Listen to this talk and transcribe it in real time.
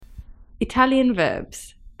Italian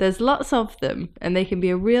verbs. There's lots of them, and they can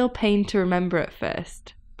be a real pain to remember at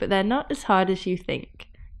first, but they're not as hard as you think.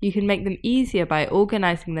 You can make them easier by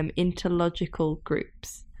organising them into logical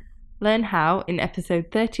groups. Learn how in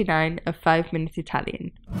episode 39 of 5 Minute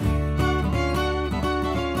Italian.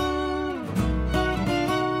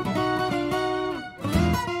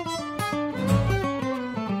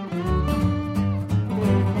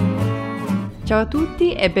 Ciao a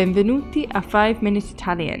tutti e benvenuti a 5 Minute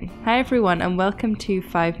Italian. Hi everyone and welcome to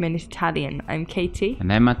 5 Minute Italian. I'm Katie.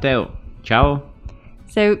 And I'm Matteo. Ciao.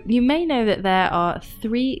 So you may know that there are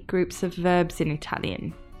 3 groups of verbs in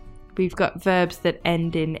Italian. We've got verbs that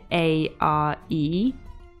end in A-R-E,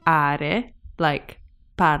 are, like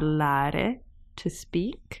parlare, to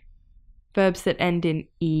speak. Verbs that end in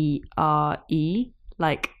E-R-E,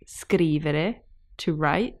 like scrivere, to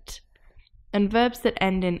write. And verbs that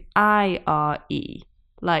end in I-R-E,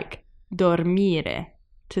 like dormire,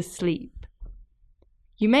 to sleep.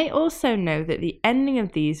 You may also know that the ending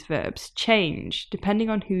of these verbs change depending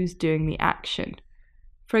on who's doing the action.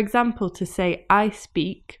 For example, to say I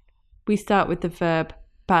speak, we start with the verb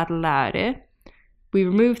parlare. We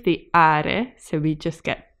remove the are, so we just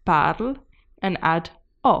get parl, and add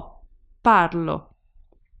o, parlo.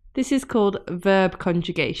 This is called verb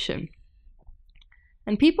conjugation.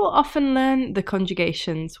 And people often learn the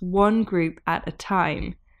conjugations one group at a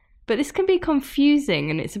time. But this can be confusing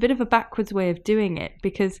and it's a bit of a backwards way of doing it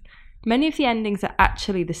because many of the endings are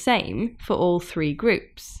actually the same for all 3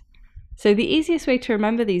 groups. So the easiest way to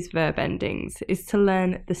remember these verb endings is to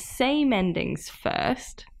learn the same endings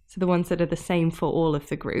first, so the ones that are the same for all of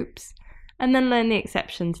the groups, and then learn the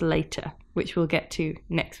exceptions later, which we'll get to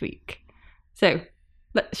next week. So,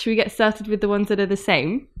 should we get started with the ones that are the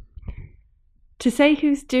same? To say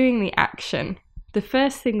who's doing the action, the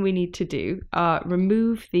first thing we need to do are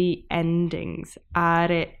remove the endings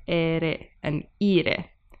are, ere, and ire.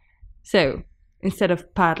 So, instead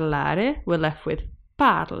of parlare, we're left with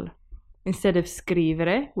parl. Instead of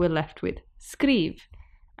scrivere, we're left with scriv.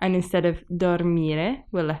 And instead of dormire,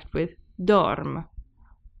 we're left with dorm.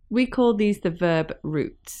 We call these the verb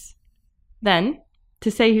roots. Then, to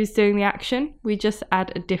say who's doing the action, we just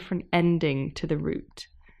add a different ending to the root.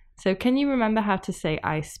 So can you remember how to say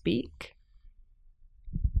I speak?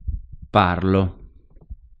 Parlo.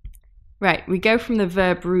 Right, we go from the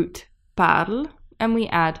verb root parl and we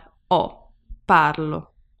add o, parlo.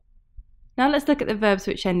 Now let's look at the verbs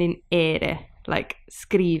which end in ere, like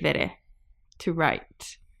scrivere, to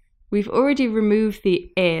write. We've already removed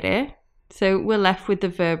the ere, so we're left with the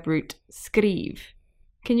verb root scriv.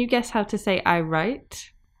 Can you guess how to say I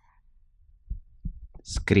write?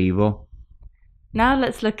 Scrivo. Now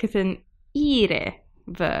let's look at an ire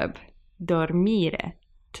verb, dormire,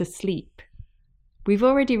 to sleep. We've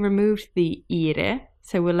already removed the ire,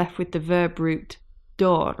 so we're left with the verb root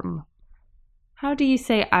dorm. How do you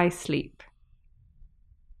say I sleep?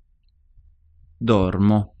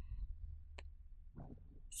 Dormo.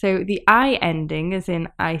 So the I ending, as in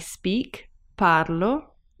I speak, parlo,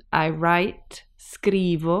 I write,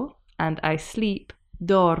 scrivo, and I sleep,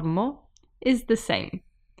 dormo, is the same.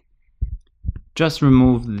 Just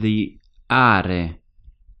remove the are,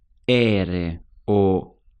 ere,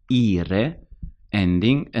 or ire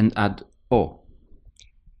ending and add o.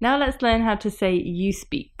 Now let's learn how to say you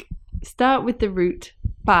speak. Start with the root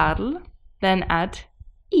parl, then add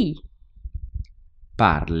I.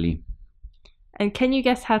 Parli. And can you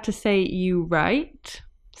guess how to say you write?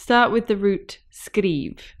 Start with the root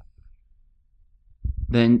scriv.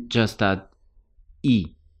 Then just add I.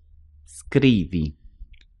 Scrivi.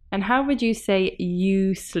 And how would you say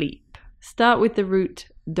you sleep? Start with the root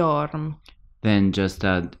dorm. Then just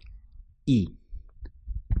add I.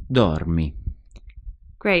 Dormi.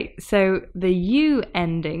 Great, so the you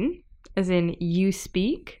ending, as in you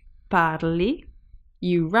speak, parli,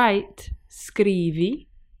 you write, scrivi,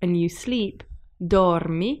 and you sleep,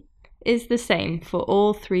 dormi, is the same for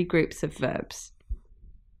all 3 groups of verbs.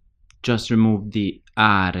 Just remove the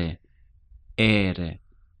are, ere,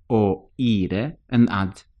 or ire and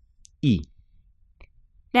add I.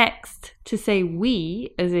 Next, to say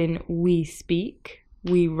we, as in we speak,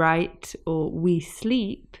 we write, or we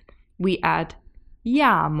sleep, we add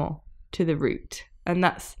iamo to the root. And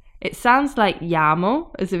it sounds like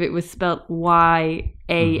yamo, as if it was spelled Y-A-M-O,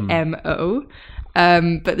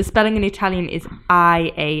 but the spelling in Italian is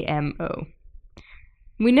I-A-M-O.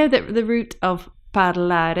 We know that the root of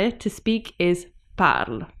parlare, to speak, is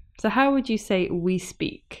parl. So how would you say we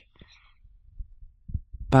speak?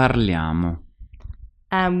 Parliamo.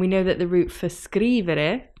 And we know that the root for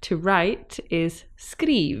scrivere, to write, is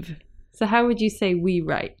scriv. So how would you say we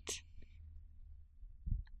write?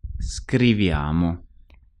 Scriviamo.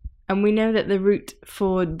 And we know that the root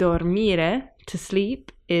for dormire, to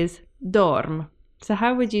sleep, is dorm. So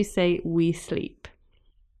how would you say we sleep?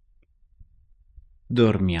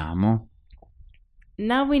 Dormiamo.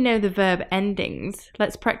 Now we know the verb endings,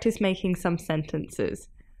 let's practice making some sentences.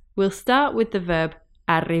 We'll start with the verb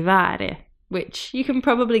arrivare, which you can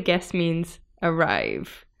probably guess means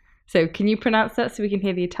arrive. So can you pronounce that so we can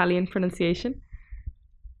hear the Italian pronunciation?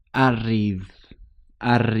 Arrivare.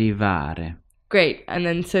 Great. And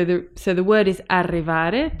then so the word is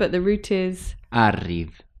arrivare, but the root is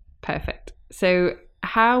Arrive. perfect. So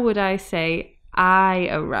how would I say I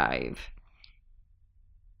arrive?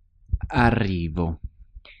 Arrivo.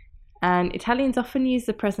 And Italians often use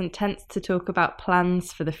the present tense to talk about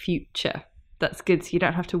plans for the future. That's good, so you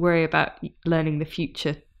don't have to worry about learning the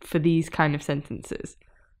future for these kind of sentences.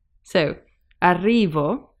 So,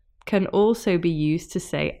 arrivo can also be used to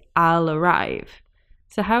say I'll arrive.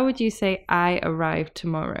 So how would you say I arrive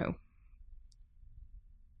tomorrow?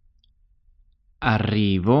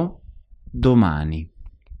 Arrivo domani.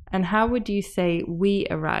 And how would you say we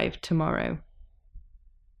arrive tomorrow?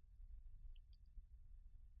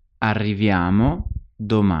 Arriviamo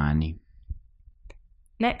domani.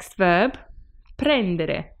 Next verb,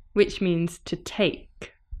 prendere, which means to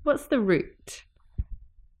take. What's the root?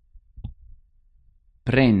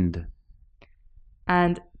 Prend.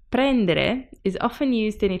 And prendere is often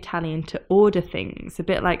used in Italian to order things, a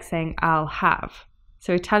bit like saying I'll have.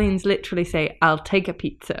 So Italians literally say I'll take a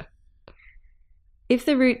pizza. If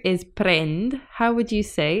the root is prend, how would you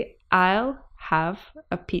say I'll have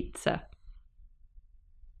a pizza?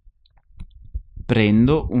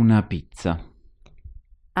 Prendo una pizza.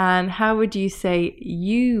 And how would you say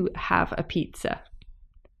you have a pizza?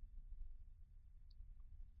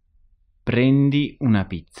 Prendi una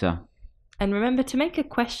pizza. And remember, to make a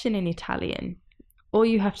question in Italian, all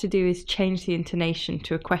you have to do is change the intonation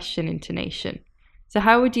to a question intonation. So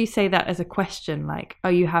how would you say that as a question, like,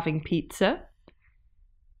 are you having pizza?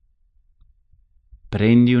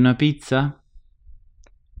 Prendi una pizza?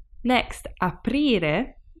 Next,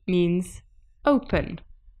 aprire means open.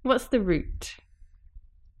 What's the root?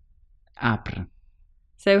 Apr.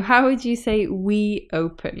 So how would you say we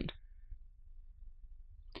open?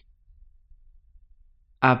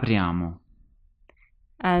 Apriamo.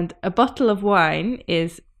 And a bottle of wine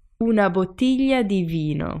is una bottiglia di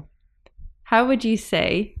vino. How would you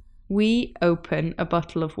say we open a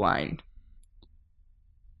bottle of wine?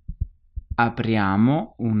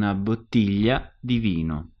 Apriamo una bottiglia di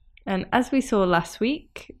vino. And as we saw last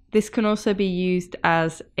week, this can also be used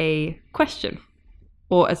as a question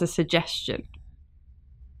or as a suggestion.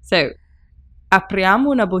 So,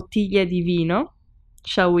 apriamo una bottiglia di vino.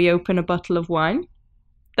 Shall we open a bottle of wine?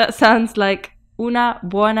 That sounds like una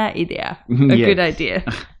buona idea, a good idea.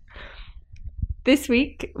 This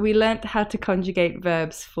week, we learnt how to conjugate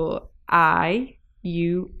verbs for I,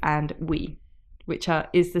 you, and we, which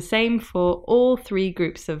is the same for all three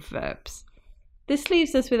groups of verbs. This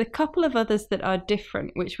leaves us with a couple of others that are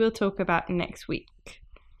different, which we'll talk about next week.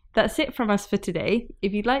 That's it from us for today.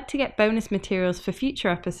 If you'd like to get bonus materials for future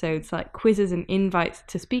episodes like quizzes and invites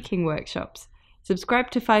to speaking workshops, subscribe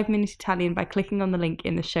to 5 Minute Italian by clicking on the link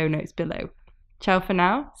in the show notes below. Ciao for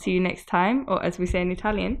now, see you next time, or as we say in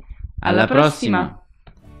Italian, Alla prossima!